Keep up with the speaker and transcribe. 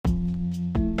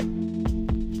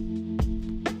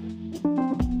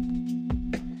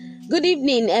Good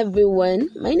evening, everyone.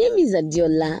 My name is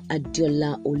Adiola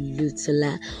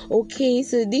Olutola. Okay,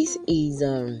 so this is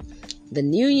the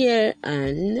new year,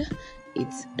 and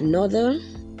it's another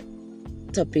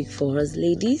topic for us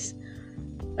ladies.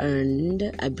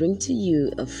 And I bring to you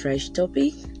a fresh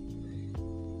topic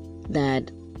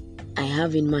that I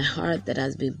have in my heart that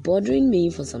has been bothering me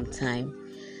for some time.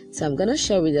 So I'm gonna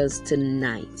share with us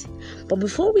tonight. But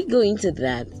before we go into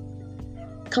that,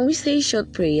 can we say a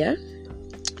short prayer?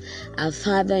 Our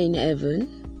Father in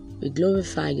heaven, we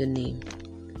glorify your name.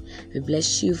 We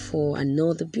bless you for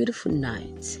another beautiful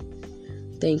night.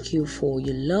 Thank you for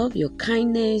your love, your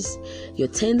kindness, your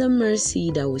tender mercy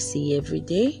that we see every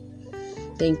day.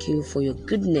 Thank you for your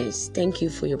goodness. Thank you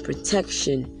for your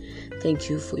protection. Thank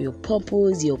you for your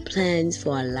purpose, your plans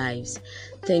for our lives.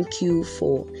 Thank you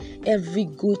for every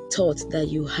good thought that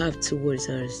you have towards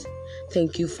us.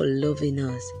 Thank you for loving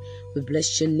us. We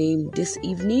bless your name this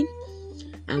evening.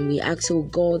 And we ask, oh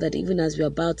God, that even as we're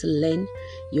about to learn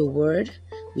your word,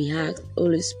 we ask,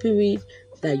 Holy Spirit,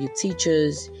 that you teach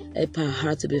us, help our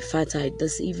heart to be fertile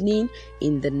this evening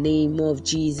in the name of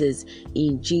Jesus.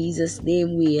 In Jesus'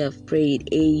 name we have prayed.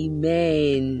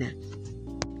 Amen.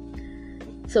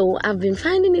 So I've been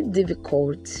finding it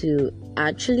difficult to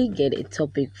actually get a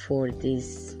topic for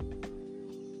this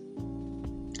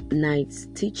night's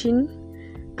teaching.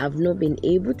 I've not been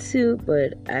able to,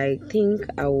 but I think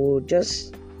I will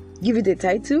just give it a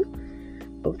title.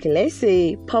 Okay, let's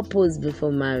say purpose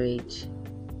before marriage.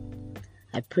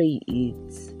 I pray it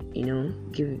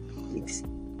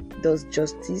does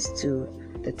justice to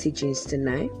the teachings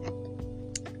tonight.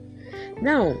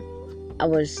 Now, I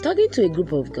was talking to a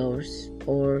group of girls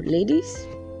or ladies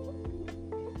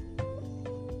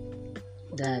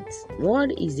that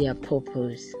what is their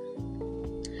purpose?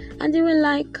 And they were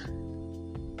like,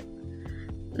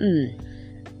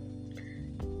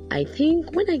 I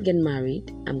think when I get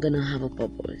married, I'm gonna have a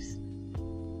purpose.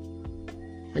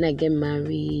 When I get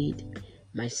married,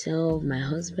 myself, my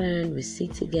husband, we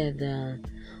sit together,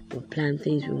 we plan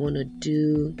things we want to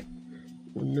do,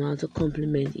 we know how to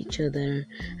complement each other,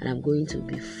 and I'm going to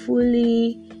be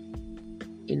fully,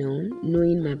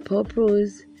 knowing my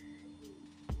purpose,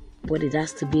 but it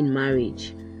has to be in marriage.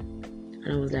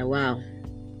 And I was like, wow.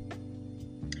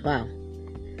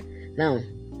 Now,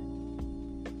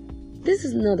 this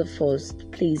is not the first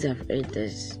place I've heard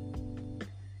this.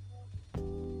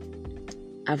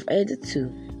 I've heard it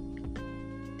too.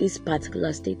 This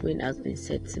particular statement has been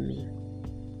said to me.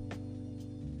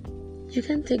 You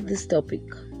can take this topic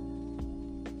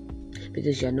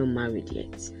because you're not married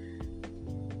yet.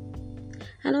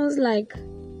 And I was like,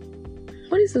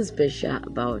 what is so special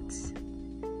about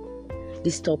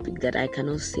this topic that I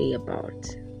cannot say about,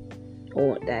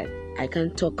 or that I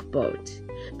can't talk about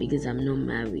because I'm not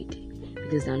married?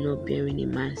 Because I'm not bearing a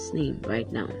man's name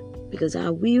right now. Because I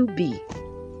will be.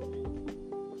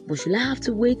 But should I have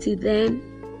to wait till then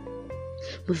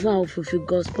before I fulfill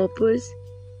God's purpose?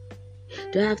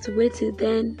 Do I have to wait till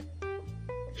then?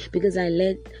 Because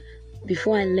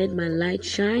before I let my light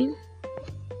shine?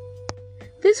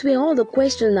 These were all the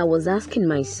questions I was asking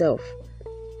myself.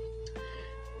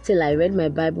 Till I read my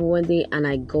Bible one day and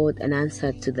I got an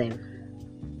answer to them.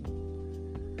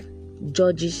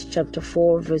 Judges chapter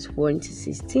 4 verse 1 to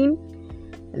 16,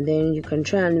 and then you can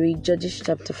try and read Judges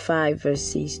chapter 5 verse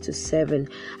 6 to 7.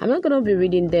 I'm not going to be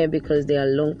reading there because they are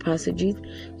long passages.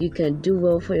 You can do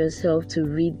well for yourself to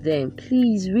read them.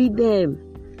 Please read them.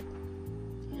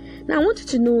 Now I want you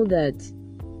to know that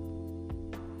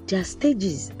there are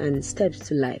stages and steps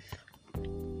to life,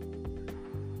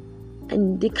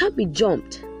 and they can't be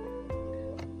jumped.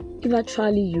 If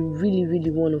actually you really,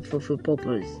 really want to fulfill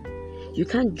purpose, you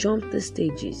can't jump the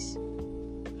stages.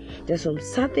 There's some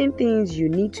certain things you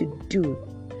need to do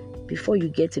before you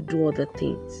get to do other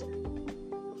things.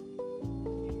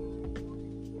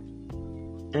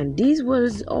 And this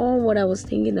was all what I was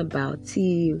thinking about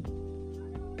till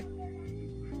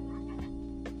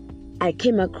I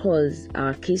came across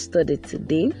our case study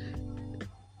today.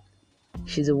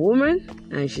 She's a woman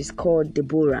and she's called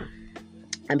Deborah.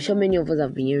 I'm sure many of us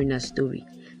have been hearing her story.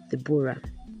 Deborah.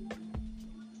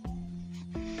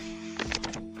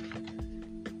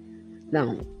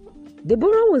 Now,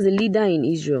 Deborah was a leader in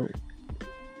Israel,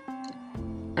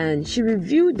 and she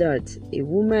revealed that a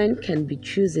woman can be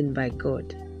chosen by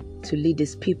God to lead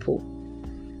his people.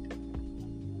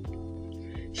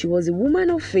 She was a woman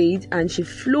of faith, and she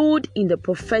flowed in the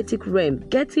prophetic realm,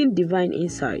 getting divine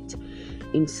insight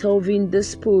in solving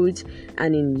disputes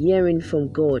and in hearing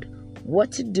from God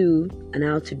what to do and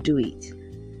how to do it.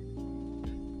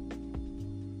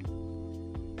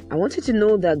 I want you to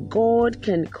know that God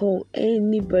can call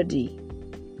anybody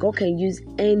God can use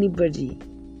anybody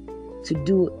to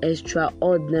do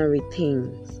extraordinary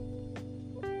things.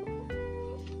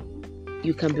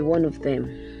 You can be one of them.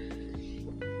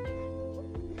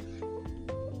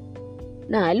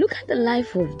 Now, I look at the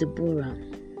life of Deborah.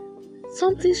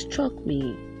 Something struck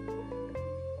me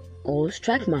or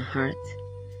struck my heart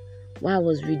while I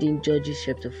was reading Judges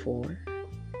chapter 4.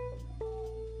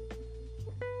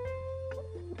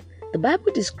 The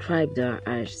Bible described her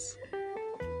as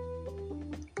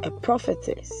a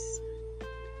prophetess,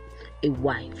 a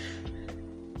wife,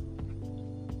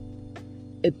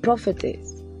 a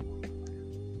prophetess,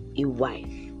 a wife.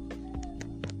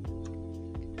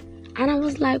 And I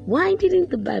was like, why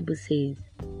didn't the Bible say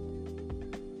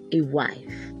a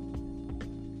wife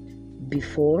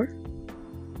before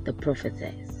the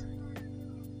prophetess?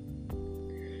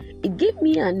 It gave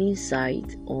me an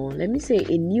insight, or let me say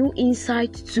a new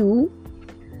insight to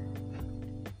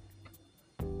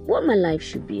what my life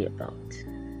should be about.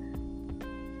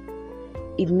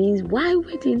 It means while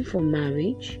waiting for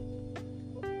marriage,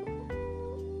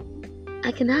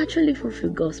 I can actually fulfill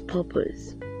God's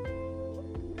purpose.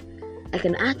 I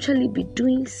can actually be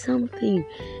doing something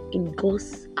in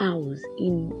God's house,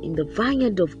 in the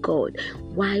vineyard of God,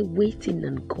 while waiting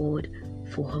on God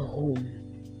for her home.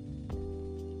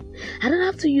 I don't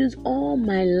have to use all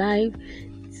my life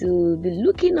to be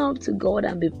looking up to God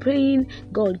and be praying,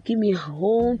 God, give me a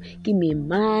home, give me a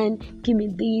man, give me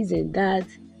this and that.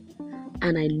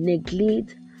 And I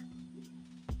neglect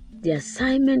the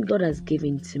assignment God has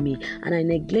given to me. And I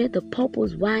neglect the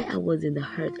purpose why I was in the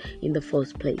earth in the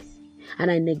first place.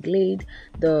 And I neglect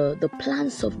the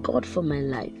plans of God for my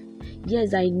life.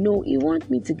 Yes, I know He wants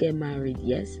me to get married,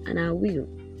 yes, and I will.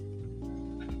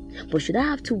 But should I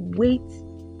have to wait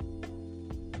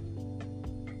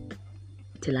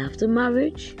till after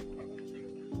marriage?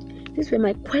 These were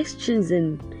my questions,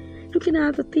 and looking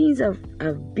at the things I've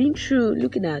been through,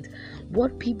 looking at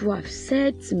what people have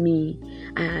said to me,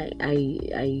 I've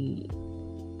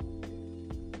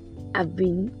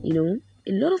been,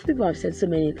 a lot of people have said so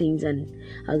many things, and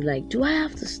I was like, do I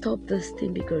have to stop this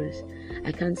thing because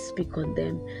I can't speak on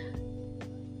them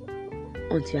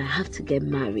until I have to get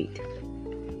married?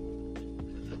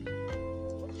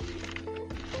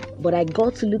 But I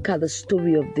got to look at the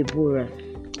story of Deborah,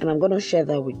 and I'm going to share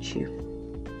that with you.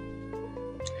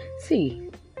 See,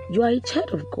 you are a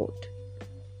child of God.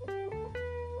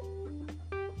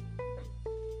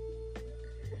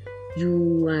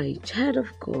 You are a child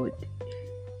of God.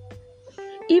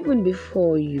 Even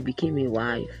before you became a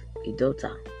wife, a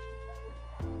daughter,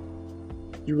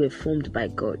 you were formed by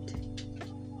God.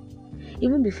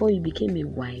 Even before you became a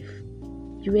wife,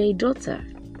 you were a daughter.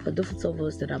 For those of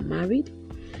us that are married,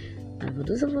 and for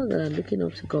those of us that are looking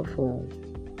up to God for,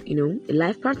 a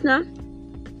life partner,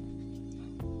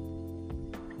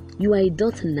 you are a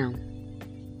daughter now,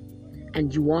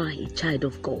 and you are a child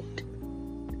of God.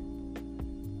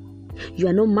 You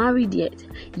are not married yet.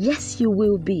 Yes, you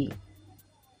will be.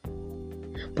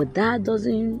 But that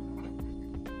doesn't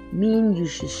mean you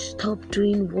should stop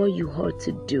doing what you ought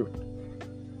to do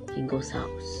in God's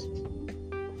house.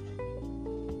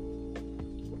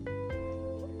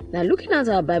 Now, looking at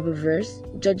our Bible verse,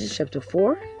 Judges chapter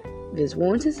 4, verse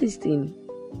 1 to 16.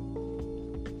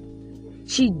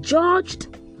 She judged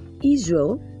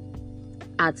Israel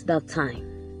at that time.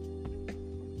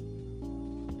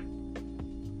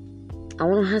 I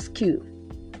want to ask you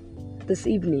this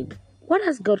evening, what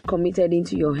has God committed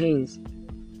into your hands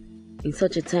in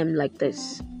such a time like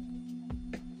this?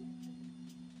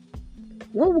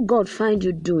 What will God find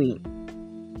you doing?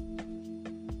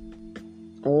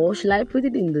 Or shall I put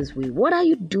it in this way? What are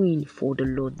you doing for the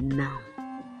Lord now?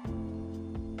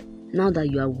 Now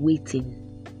that you are waiting.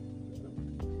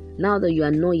 Now that you are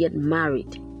not yet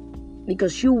married.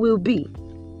 Because you will be.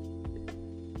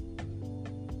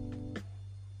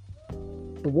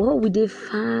 But what would they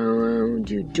find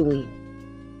you doing?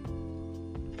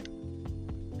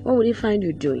 What would they find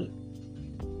you doing?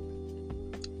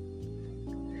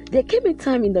 There came a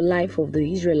time in the life of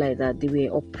the Israelites that they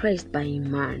were oppressed by a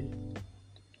man.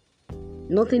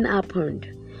 Nothing happened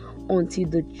until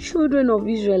the children of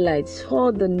Israelites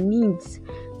saw the need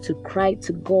to cry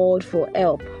to God for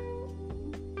help.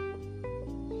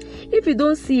 If you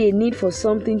don't see a need for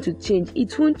something to change,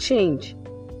 it won't change.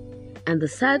 And the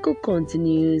cycle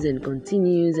continues and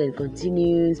continues and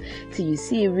continues till you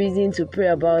see a reason to pray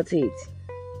about it.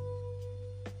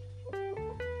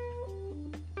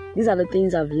 These are the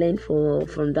things I've learned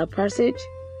from that passage.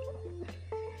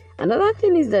 Another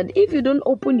thing is that if you don't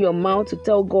open your mouth to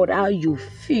tell God how you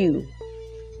feel,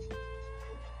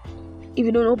 if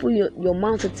you don't open your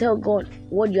mouth to tell God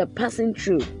what you're passing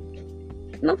through,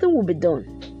 nothing will be done.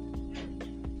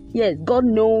 Yes, God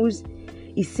knows,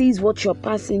 He sees what you're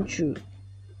passing through.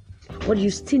 But you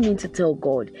still need to tell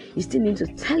God. You still need to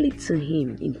tell it to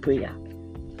Him in prayer.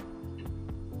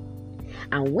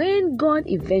 And when God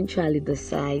eventually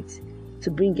decides to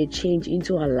bring a change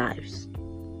into our lives,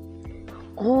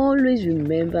 always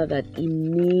remember that He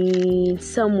needs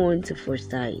someone to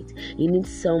foster it. He needs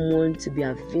someone to be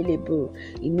available.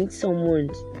 He needs someone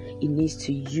He needs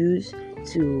to use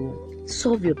to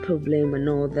solve your problem and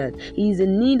all that. He is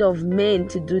in need of men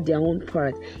to do their own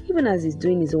part, even as He's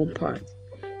doing His own part.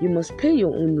 You must play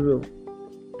your own role.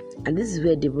 And this is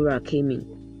where Deborah came in.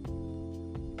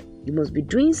 You must be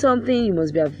doing something. You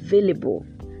must be available.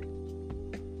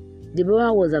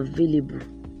 Deborah was available.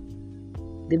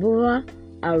 Deborah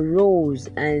arose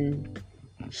and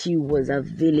she was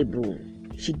available.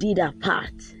 She did her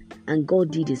part and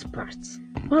God did His part.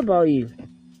 What about you?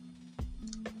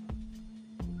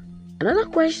 Another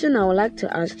question I would like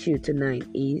to ask you tonight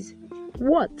is,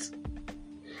 what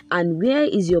and where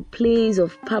is your place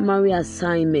of primary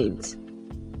assignment?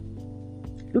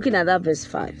 Looking at that verse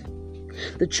 5.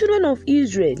 The children of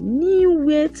Israel knew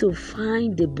where to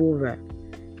find Deborah.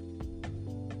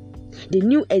 They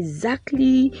knew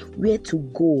exactly where to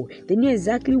go. They knew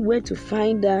exactly where to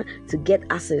find her to get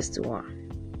access to her.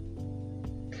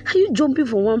 Are you jumping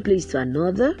from one place to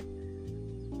another?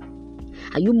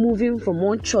 Are you moving from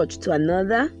one church to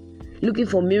another, looking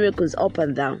for miracles up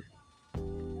and down?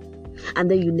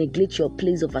 And then you neglect your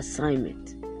place of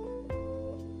assignment.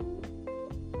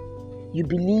 You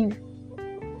believe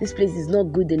this place is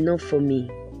not good enough for me.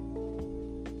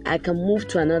 I can move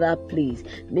to another place.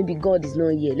 Maybe God is not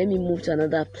here. Let me move to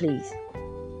another place.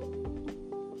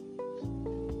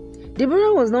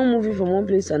 Deborah was not moving from one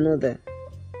place to another.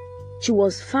 She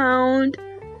was found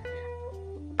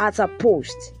at a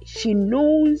post. She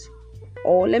knows,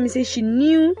 or let me say she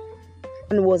knew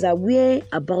and was aware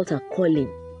about her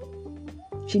calling.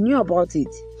 She knew about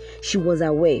it. She was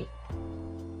aware.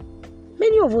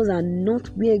 Many of us are not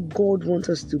where God wants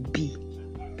us to be.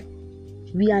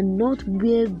 We are not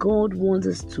where God wants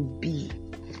us to be.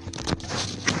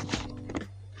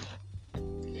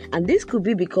 And this could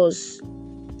be because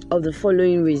of the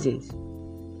following reasons: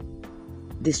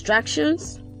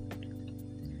 distractions,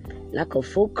 lack of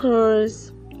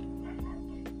focus.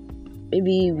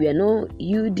 Maybe we are not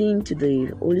yielding to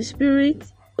the Holy Spirit.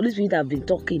 Holy Spirit have been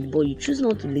talking, but you choose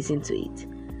not to listen to it.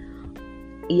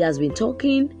 He has been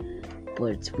talking,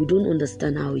 but we don't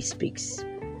understand how He speaks.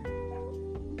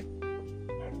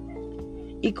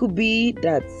 It could be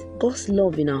that God's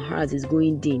love in our hearts is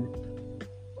going dim.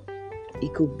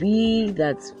 It could be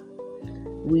that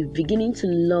we're beginning to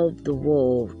love the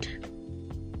world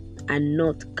and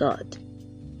not God.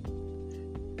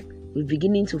 We're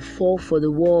beginning to fall for the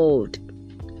world.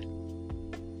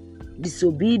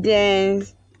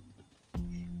 Disobedience.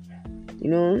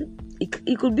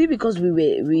 It could be because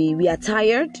we are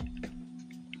tired,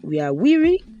 we are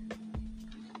weary,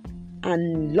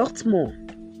 and lots more.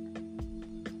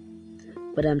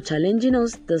 But I'm challenging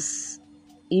us this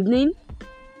evening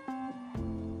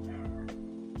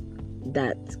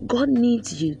that God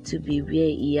needs you to be where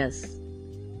He has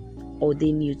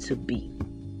ordained you to be.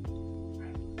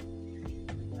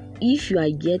 If you are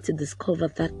yet to discover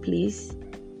that place,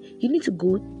 you need to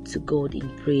go to God in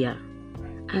prayer.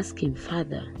 Ask Him,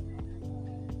 Father,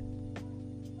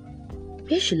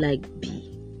 where should I be?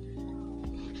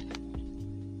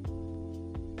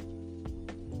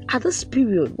 At this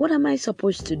period, what am I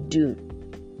supposed to do?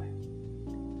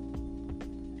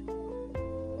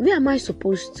 Where am I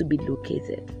supposed to be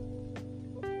located?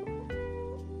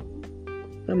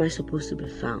 Where am I supposed to be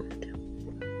found?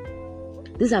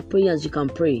 These are prayers you can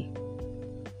pray.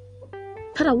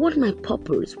 Father, what is my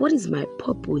purpose? What is my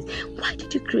purpose? Why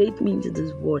did you create me into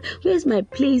this world? Where is my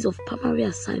place of primary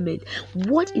assignment?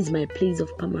 What is my place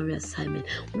of primary assignment?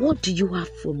 What do you have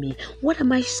for me? What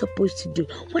am I supposed to do?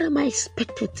 What am I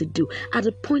expected to do at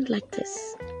a point like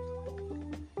this?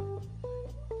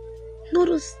 Not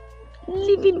us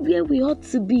living where we ought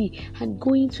to be and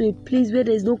going to a place where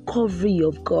there is no covering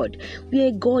of God,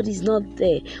 where God is not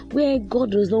there, where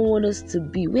God does not want us to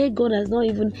be, where God has not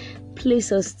even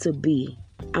placed us to be,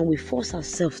 and we force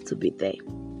ourselves to be there.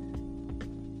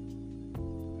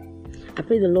 I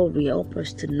pray the Lord will help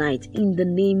us tonight in the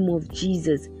name of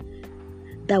Jesus,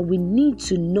 that we need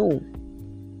to know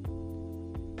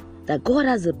that God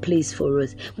has a place for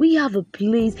us. We have a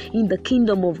place in the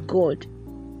kingdom of God.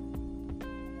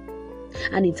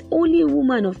 And it's only a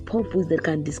woman of purpose that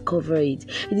can discover it.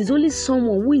 It is only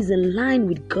someone who is in line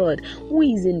with God, who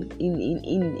is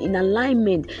in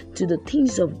alignment to the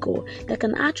things of God, that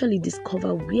can actually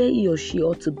discover where he or she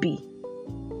ought to be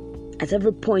at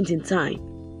every point in time.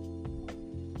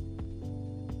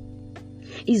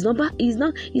 It's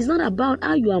not about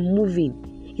how you are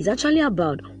moving. It's actually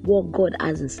about what God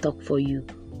has in stock for you,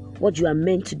 what you are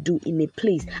meant to do in a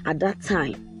place at that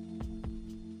time.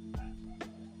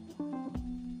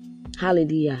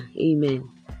 Hallelujah. Amen.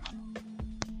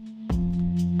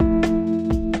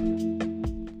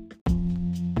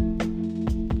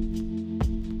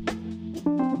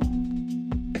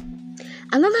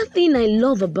 Another thing I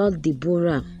love about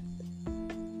Deborah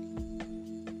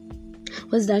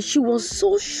was that she was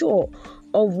so sure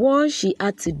of what she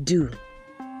had to do.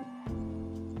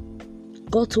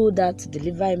 God told her to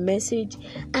deliver a message,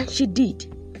 and she did.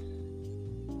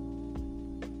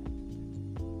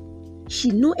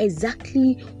 She knew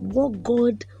exactly what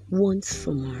God wants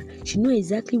from her. She knew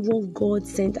exactly what God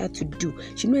sent her to do.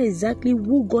 She knew exactly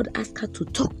who God asked her to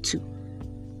talk to.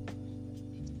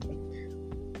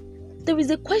 There is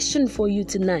a question for you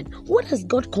tonight. What has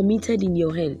God committed in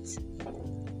your hands?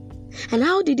 And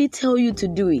how did He tell you to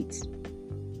do it?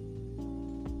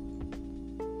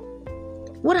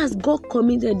 What has God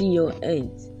committed in your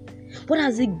hands? What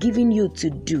has He given you to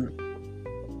do?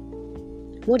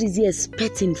 What is He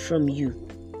expecting from you?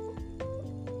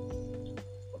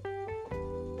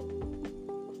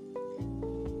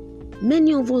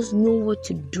 Many of us know what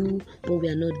to do, but we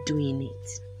are not doing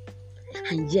it.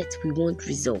 And yet we want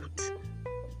results.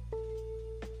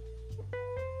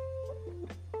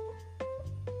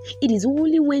 It is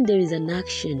only when there is an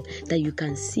action that you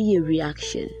can see a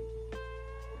reaction.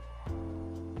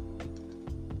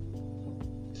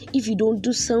 If you don't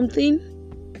do something,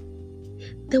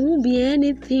 there won't be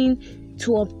anything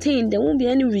to obtain. There won't be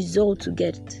any result to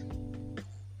get.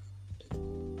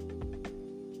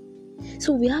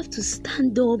 So we have to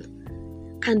stand up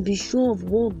and be sure of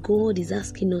what God is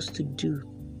asking us to do.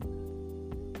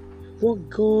 What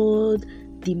God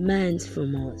demands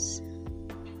from us.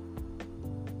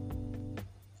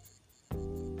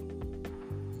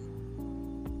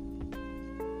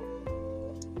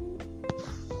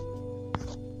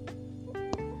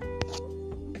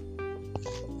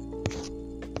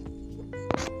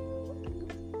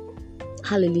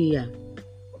 Hallelujah.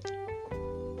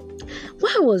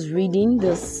 While I was reading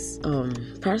this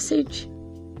passage,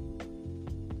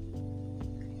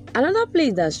 another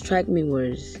place that struck me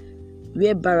was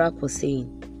where Barak was saying,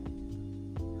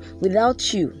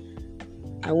 without you,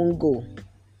 I won't go.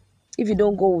 If you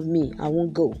don't go with me, I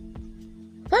won't go.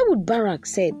 Why would Barak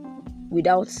say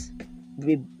without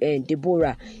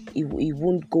Deborah, he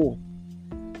won't go?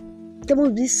 There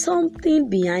must be something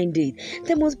behind it.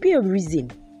 There must be a reason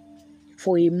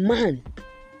for a man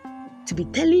to be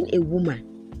telling a woman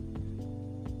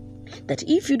that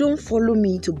if you don't follow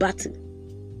me to battle,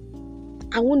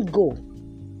 I won't go.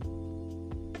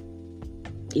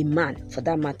 A man, for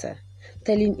that matter,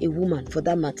 telling a woman, for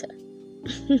that matter.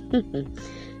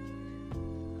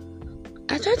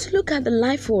 I tried to look at the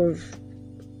life of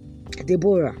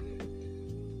Deborah.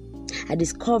 I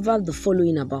discovered the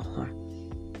following about her.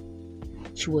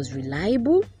 She was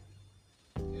reliable.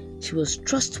 She was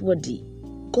trustworthy.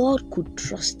 God could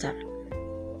trust her.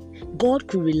 God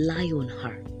could rely on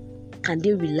her. Can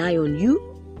they rely on you?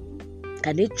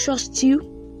 Can they trust you?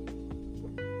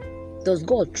 Does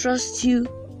God trust you?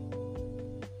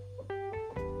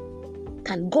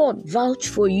 Can God vouch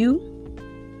for you?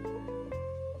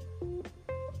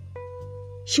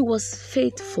 She was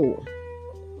faithful.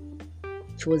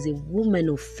 She was a woman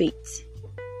of faith.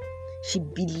 She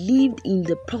believed in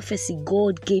the prophecy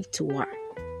God gave to her.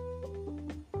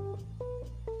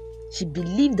 She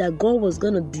believed that God was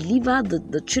going to deliver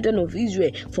the children of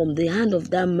Israel from the hand of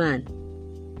that man.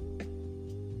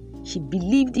 She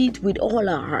believed it with all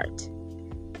her heart.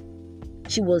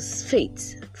 She was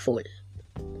faithful.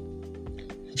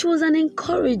 She was an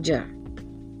encourager.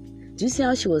 Do you see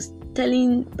how she was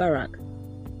telling Barak,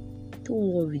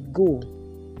 don't worry, go.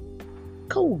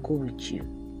 God will go with you.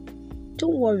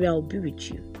 Don't worry, I'll be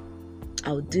with you.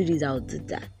 I'll do this, I'll do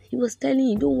that. He was telling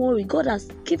you, don't worry, God has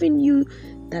given you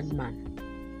that man.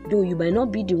 Though you might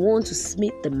not be the one to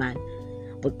smite the man,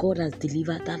 but God has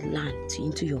delivered that land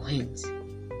into your hands.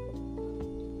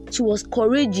 She was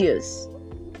courageous.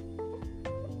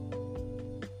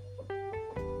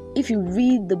 If you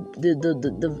read the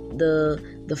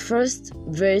first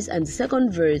verse and the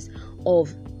second verse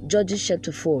of Judges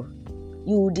chapter 4,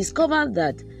 you will discover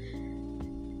that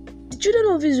the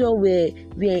children of Israel were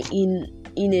in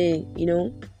a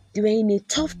They were in a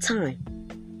tough time.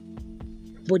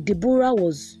 But Deborah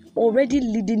was already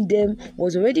leading them,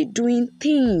 was already doing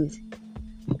things.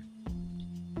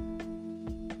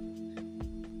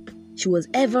 She was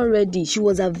ever ready. She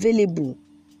was available.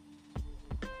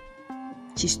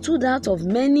 She stood out of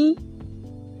many.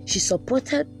 She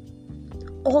supported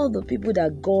all the people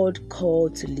that God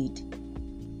called to lead.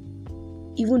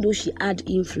 Even though she had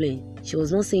influence, she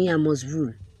was not saying I must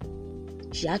rule.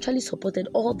 She actually supported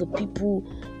all the people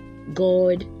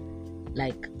God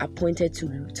appointed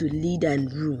to lead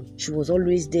and rule. She was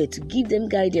always there to give them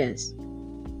guidance.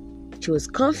 She was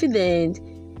confident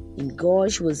in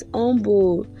God. She was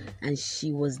humble, and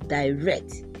she was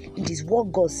direct. It is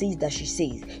what God says that she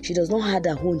says. She does not add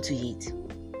her own to it.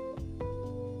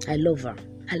 I love her.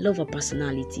 I love her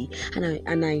personality, and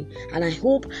I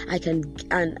hope I can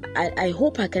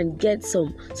get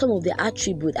some of the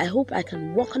attributes. I hope I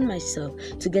can work on myself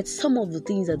to get some of the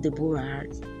things that Deborah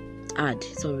had.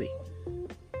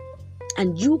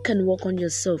 And you can work on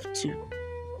yourself too.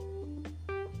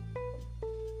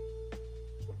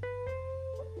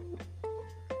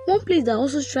 One place that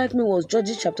also struck me was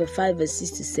Judges chapter 5 verse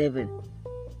 6 to 7.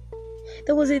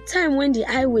 There was a time when the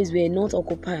highways were not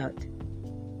occupied.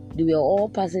 They were all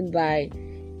passing by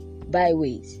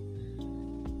byways.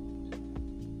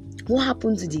 What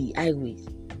happened to the highways?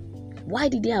 Why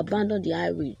did they abandon the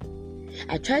highway?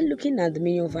 I tried looking at the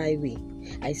meaning of highway.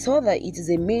 I saw that it is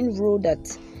a main road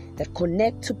that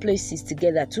connects two places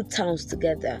together, two towns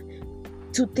together,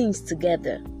 two things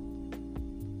together.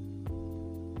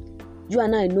 You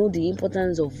and I know the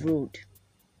importance of road,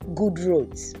 good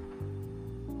roads.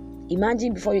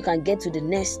 Imagine before you can get to the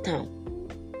next town,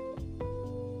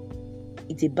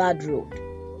 it's a bad road.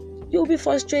 You'll be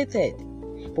frustrated.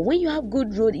 But when you have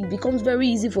good road, it becomes very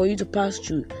easy for you to pass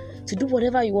through, to do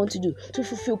whatever you want to do, to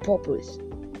fulfill purpose.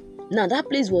 Now that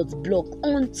place was blocked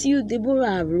until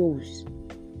Deborah arose.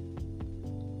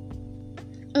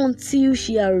 Until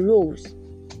she arose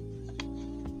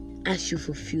and she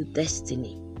fulfilled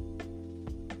destiny.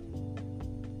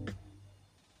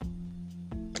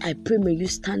 I pray may you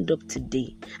stand up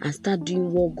today and start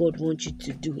doing what God wants you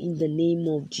to do in the name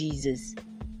of Jesus.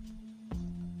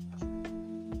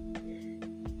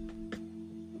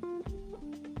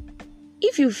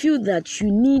 If you feel that you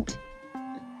need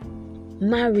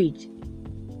marriage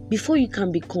before you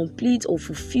can be complete or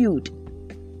fulfilled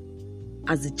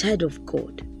as a child of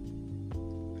God,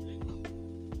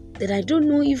 then I don't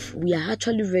know if we are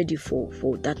actually ready for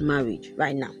that marriage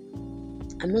right now.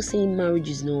 I'm not saying marriage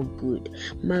is not good.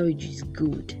 Marriage is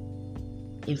good.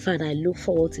 In fact, I look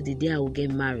forward to the day I will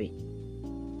get married.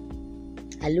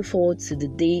 I look forward to the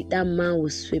day that man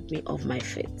will sweep me off my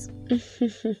feet.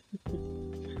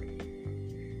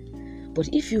 But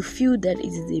if you feel that it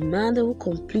is a man that will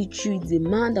complete you, it's a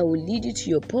man that will lead you to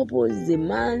your purpose, it's a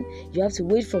man you have to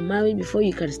wait for marriage before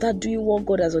you can start doing what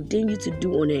God has ordained you to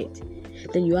do on earth,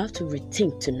 then you have to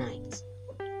rethink tonight.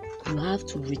 You have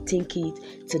to rethink it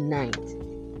tonight.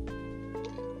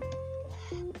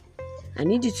 I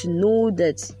need you to know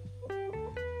that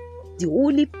the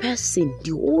only person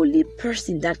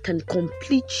that can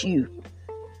complete you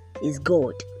is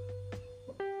God.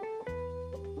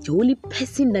 The only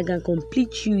person that can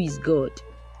complete you is God.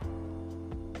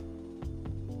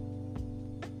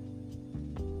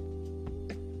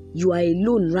 You are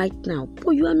alone right now,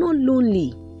 but you are not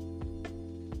lonely.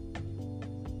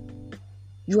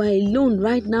 You are alone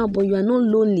right now, but you are not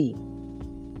lonely.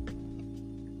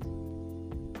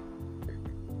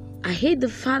 I hate the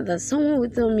fact that someone will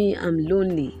tell me I'm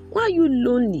lonely. Why are you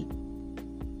lonely?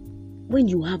 When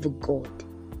you have a God.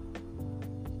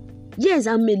 Yes,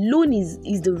 I'm alone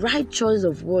is the right choice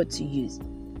of word to use.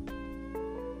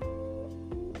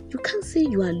 You can't say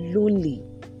you are lonely.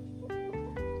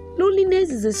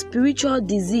 Loneliness is a spiritual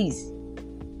disease.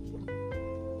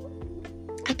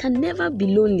 I can never be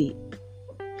lonely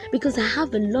because I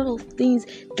have a lot of things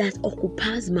that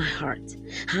occupies my heart.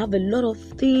 I have a lot of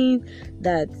things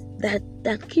that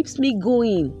keeps me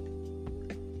going.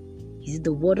 Is it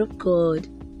the word of God?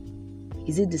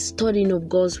 Is it the studying of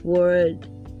God's word?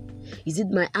 Is it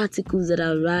my articles that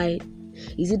I write?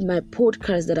 Is it my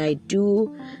podcast that I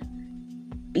do?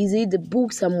 Is it the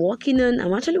books I'm working on?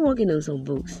 I'm actually working on some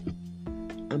books.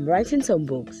 I'm writing some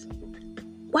books.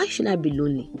 Why should I be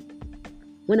lonely?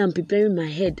 When I'm preparing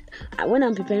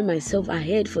myself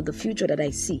ahead for the future that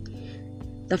I see.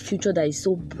 The future that is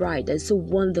so bright, that is so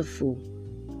wonderful.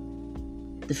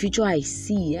 The future I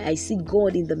see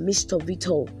God in the midst of it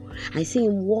all. I see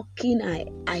Him walking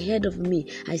ahead of me.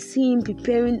 I see Him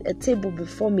preparing a table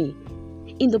before me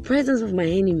in the presence of my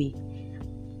enemy.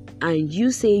 And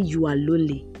you say you are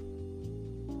lonely.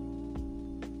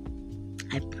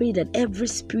 I pray that every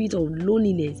spirit of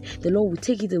loneliness, the Lord will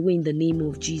take it away in the name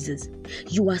of Jesus.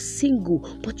 You are single,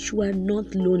 but you are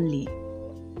not lonely.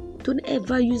 Don't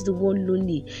ever use the word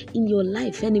lonely in your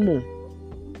life anymore.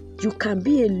 You can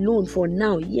be alone for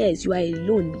now. Yes, you are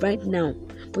alone right now,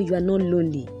 but you are not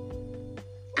lonely.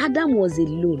 Adam was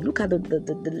alone. Look at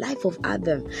the life of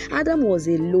Adam. Adam was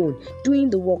alone doing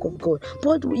the work of God,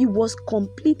 but he was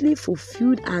completely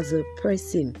fulfilled as a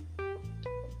person.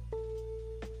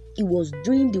 He was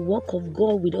doing the work of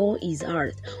God with all his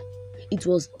heart. It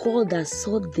was God that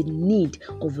saw the need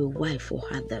of a wife for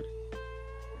Adam.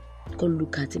 God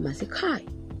looked at him and said, "Kai,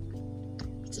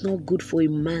 it's not good for a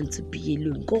man to be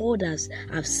alone." God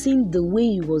I've seen the way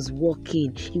he was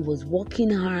working. He was working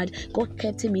hard. God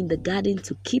kept him in the garden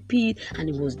to keep it, and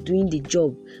he was doing the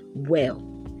job well.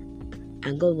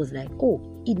 And God was like, "Oh,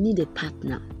 he needs a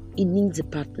partner. He needs a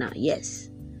partner." Yes.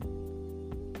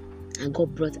 And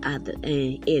God brought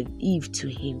Eve to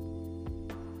him.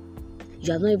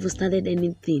 You have not even started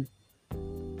anything.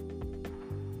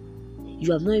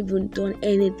 You have not even done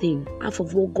anything. Half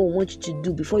of what God wants you to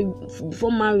do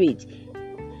before marriage.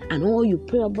 And all you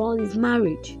pray about is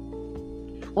marriage.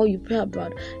 All you pray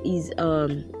about is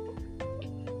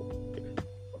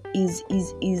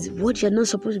what you're not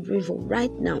supposed to pray for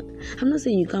right now. I'm not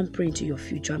saying you can't pray into your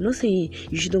future. I'm not saying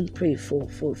you shouldn't pray for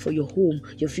your home,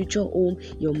 your future home,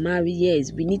 your marriage.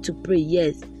 Yes, we need to pray,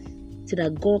 yes, so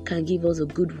that God can give us a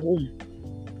good home.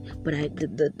 But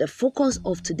the focus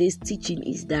of today's teaching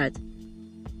is that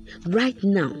right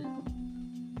now,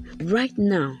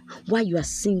 while you are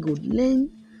single, learn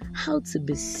how to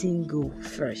be single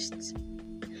first.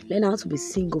 Learn how to be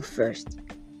single first.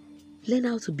 Learn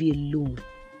how to be alone,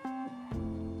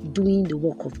 doing the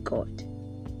work of God.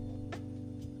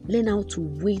 Learn how to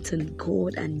wait on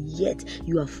God, and yet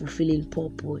you are fulfilling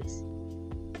purpose.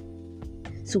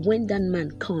 So when that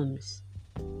man comes,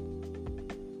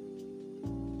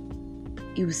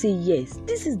 he will say, "Yes,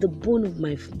 this is the bone of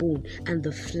my bone and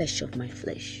the flesh of my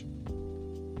flesh."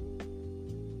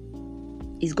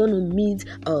 He's going to meet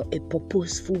a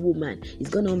purposeful woman. He's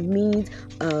going to meet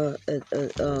a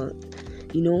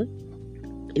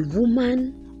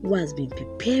woman who has been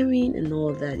preparing and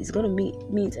all that. He's going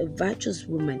to meet a virtuous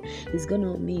woman. He's going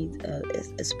to meet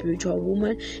a spiritual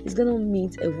woman. He's going to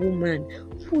meet a woman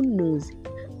who knows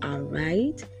her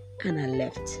right and her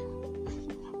left.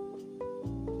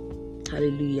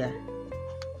 Hallelujah.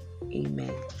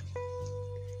 Amen.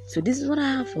 So this is what I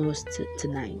have for us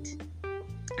tonight.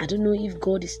 I don't know if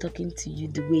God is talking to you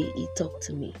the way He talked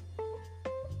to me,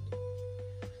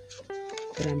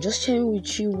 but I'm just sharing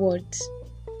with you what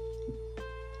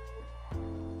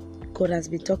God has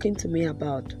been talking to me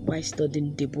about while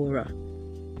studying Deborah.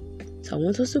 So I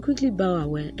want us to quickly bow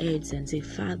our heads and say,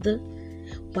 "Father,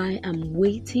 while I'm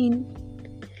waiting,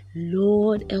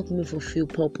 Lord, help me fulfill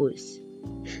purpose."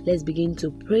 Let's begin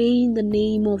to pray in the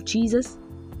name of Jesus.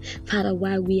 Father,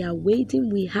 while we are waiting,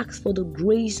 we ask for the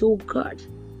grace, oh God,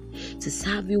 to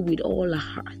serve you with all our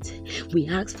heart. We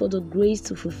ask for the grace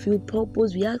to fulfill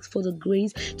purpose. We ask for the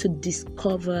grace to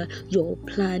discover your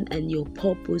plan and your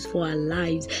purpose for our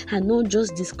lives, and not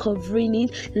just discovering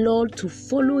it, Lord, to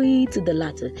follow it to the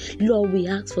latter. Lord, we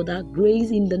ask for that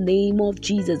grace in the name of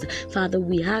Jesus. Father,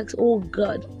 we ask, oh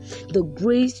God, the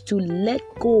grace to let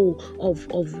go of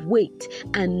weight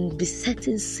and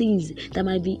besetting sins that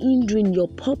might be hindering your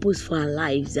purpose for our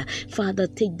lives. Father,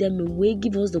 take them away.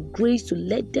 Give us the grace to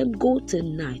let them go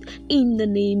tonight in the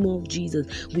name of Jesus.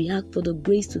 We ask for the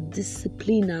grace to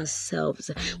discipline ourselves.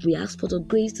 We ask for the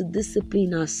grace to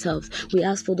discipline ourselves. We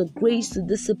ask for the grace to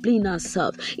discipline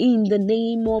ourselves in the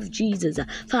name of Jesus.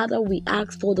 Father, we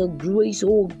ask for the grace,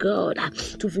 oh God,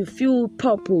 to fulfill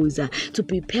purpose, to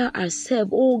prepare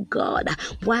ourselves, oh God,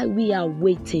 while we are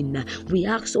waiting. We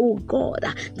ask, oh God,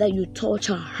 that you touch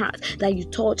our heart, that you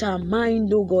touch our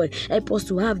mind, oh God. Help us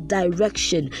to have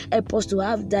direction. Help us to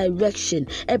have direction.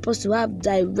 Help us to have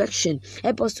direction.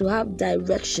 Help us to have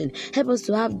direction. Help us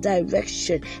to have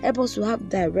direction. Help us to have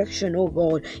direction, oh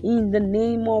God, in the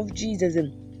name of Jesus.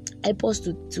 Help us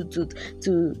to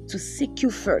seek you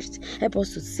first. Help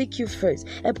us to seek you first.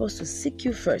 Help us to seek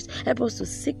you first. Help us to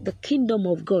seek the kingdom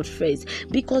of God first.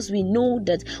 Because we know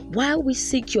that while we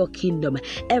seek your kingdom,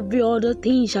 every other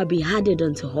thing shall be added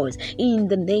unto us. In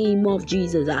the name of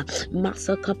Jesus. I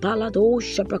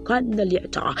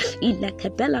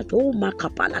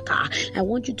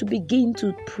want you to begin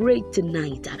to pray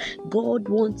tonight. God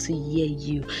wants to hear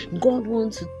you. God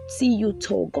wants see you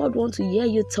talk. God wants to hear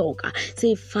you talk.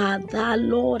 Say, Father,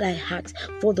 Lord, I ask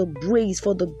for the grace,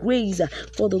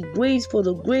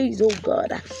 oh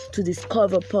God, to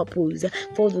discover purpose,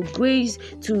 for the grace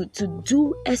to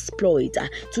do exploit,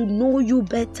 to know you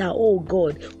better, oh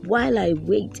God, while I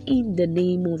wait in the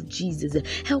name of Jesus.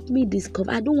 Help me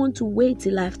discover. I don't want to wait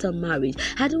till after marriage.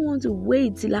 I don't want to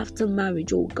wait till after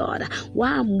marriage, oh God.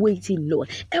 While I'm waiting, Lord,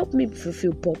 help me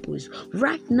fulfill purpose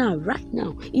right now,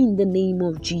 in the name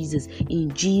of Jesus.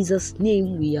 In Jesus'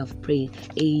 name we have prayed.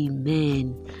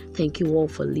 Amen. Thank you all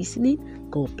for listening.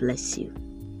 God bless you.